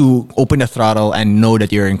nice to open the throttle and know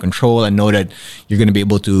that you're in control and know that you're going to be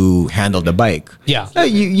able to handle the bike. Yeah.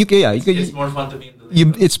 It's more fun to be in the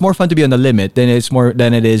it's more fun to be on the limit than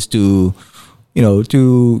it is to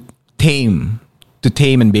tame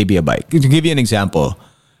and baby a bike. To give you an example,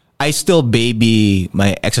 I still baby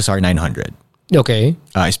my XSR 900. Okay.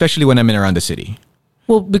 Especially when I'm in around the city.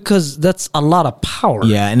 Well, because that's a lot of power.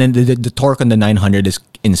 Yeah, and then the torque on the 900 is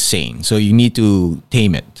insane. So you need to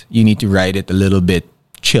tame it. You need to ride it a little bit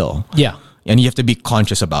chill. Yeah. And you have to be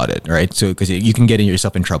conscious about it, right? So because you can get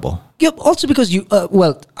yourself in trouble. Yep. Also because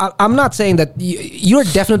I'm not saying that you're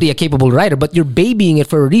definitely a capable rider, but you're babying it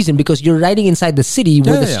for a reason, because you're riding inside the city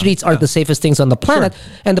where the streets aren't the safest things on the planet,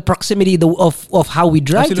 and the proximity of how we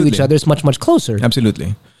drive to each other is much, much closer.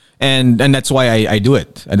 Absolutely. And that's why I do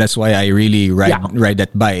it. And that's why I really ride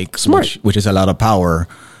that bike, Smart. which is a lot of power.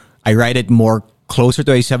 I ride it more closer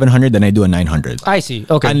to a 700 than I do a 900. I see.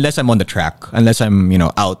 Okay. Unless I'm on the track, unless I'm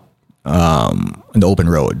out on the open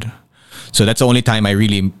road. So that's the only time I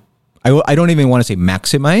don't even want to say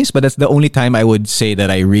maximize, but that's the only time I would say that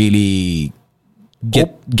I really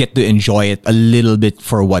get to enjoy it a little bit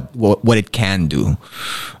for what it can do.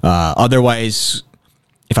 Otherwise,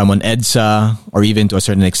 if I'm on EDSA or even to a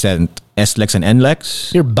certain extent SLEX and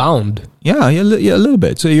NLEX, you're bound. Yeah, a little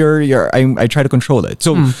bit. So I try to control it.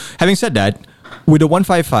 So having said that, with the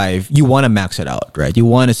 155, you want to max it out, right? You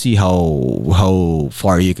want to see how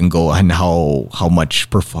far you can go and how much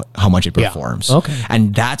it performs. Yeah. Okay.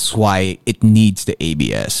 And that's why it needs the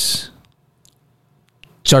ABS.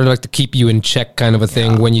 Sort of like to keep you in check kind of a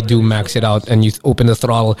thing when you do max it out and you open the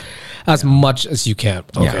throttle as much as you can.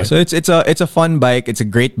 Okay. Yeah. So it's a fun bike. It's a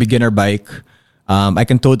great beginner bike. I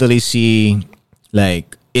can totally see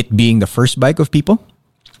like it being the first bike of people.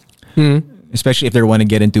 Especially if they want to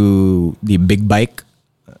get into the big bike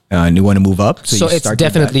and you want to move up. So it's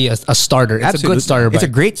definitely a starter. It's Absolutely. a good starter bike. It's a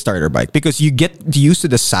great starter bike because you get used to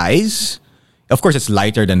the size. Of course, it's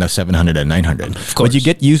lighter than the 700 and 900. Of course. But you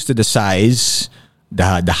get used to the size,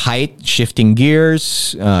 the height, shifting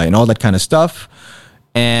gears, and all that kind of stuff.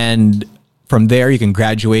 And from there, you can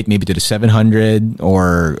graduate maybe to the 700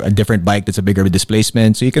 or a different bike that's a bigger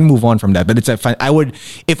displacement. So you can move on from that. But it's a fun.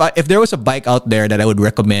 If there was a bike out there that I would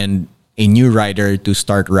recommend a new rider to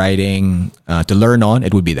start riding, to learn on,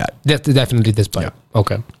 it would be that. Definitely this bike. Yeah.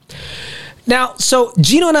 Okay. Now, so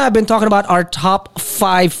Gino and I have been talking about our top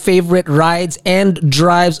 5 favorite rides and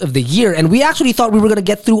drives of the year, and we actually thought we were going to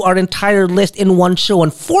get through our entire list in one show.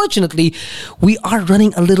 Unfortunately, we are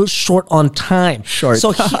running a little short on time. Short.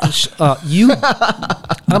 So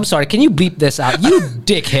I'm sorry, can you bleep this out? You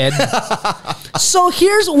dickhead. So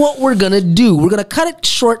here's what we're going to do. We're going to cut it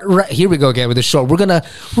short. Here we go again with the short. We're going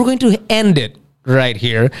to end it right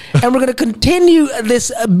here, and we're going to continue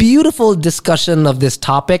this beautiful discussion of this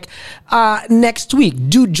topic next week.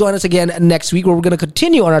 Do join us again next week, where we're going to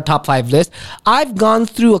continue on our top 5 list. I've gone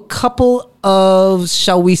through a couple of,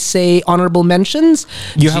 shall we say, honorable mentions.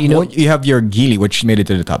 You have your Geely, which made it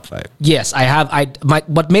to the top 5. Yes, I have.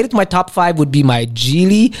 What made it to my top 5 would be my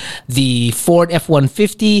Geely, the Ford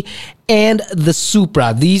F-150, and the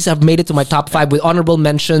Supra. These have made it to my top 5 with honorable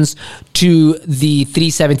mentions to the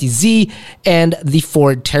 370Z and the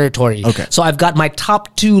Ford Territory. Okay. So I've got my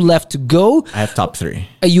top 2 left to go. I have top 3.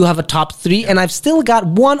 You have a top 3, and I've still got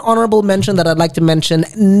one honorable mention that I'd like to mention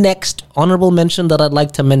next. Honorable mention that I'd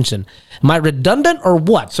like to mention. Am I redundant or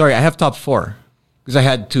what? Sorry, I have top 4 because I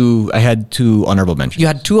had two honorable mentions. You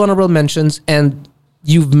had 2 honorable mentions, and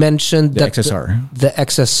you've mentioned The XSR. The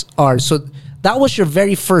XSR. So that was your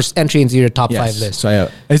very first entry into your top 5 list.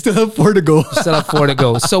 So I still have 4 to go. Still have 4 to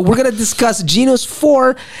go. So we're going to discuss Gino's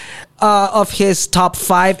 4 of his top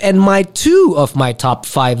 5 and my 2 of my top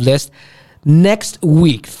 5 list next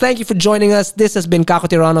week. Thank you for joining us. This has been Kako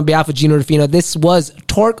Tirano on behalf of Gino Rufino. This was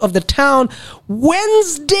Torque of the Town,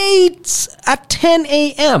 Wednesdays at 10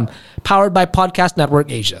 a.m., powered by Podcast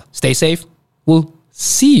Network Asia. Stay safe. We'll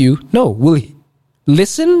see you. No, we'll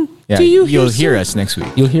listen to you. You'll hear us next week.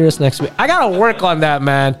 You'll hear us next week. I got to work on that,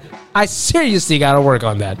 man. I seriously got to work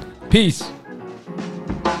on that. Peace.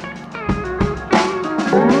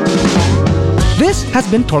 This has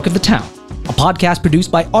been Torque of the Town, a podcast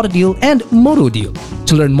produced by Autodeal and MotoDeal.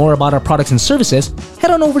 To learn more about our products and services,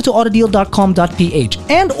 head on over to autodeal.com.ph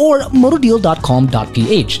and or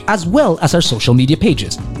motodeal.com.ph, as well as our social media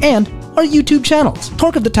pages and our YouTube channels.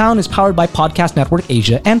 Torque of the Town is powered by Podcast Network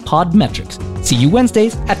Asia and Podmetrics. See you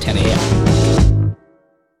Wednesdays at 10 a.m.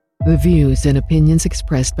 The views and opinions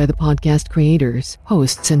expressed by the podcast creators,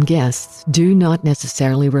 hosts, and guests do not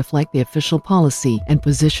necessarily reflect the official policy and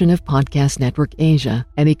position of Podcast Network Asia.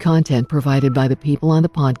 Any content provided by the people on the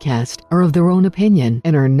podcast are of their own opinion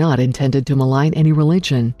and are not intended to malign any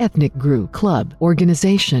religion, ethnic group, club,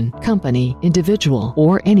 organization, company, individual,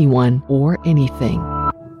 or anyone or anything.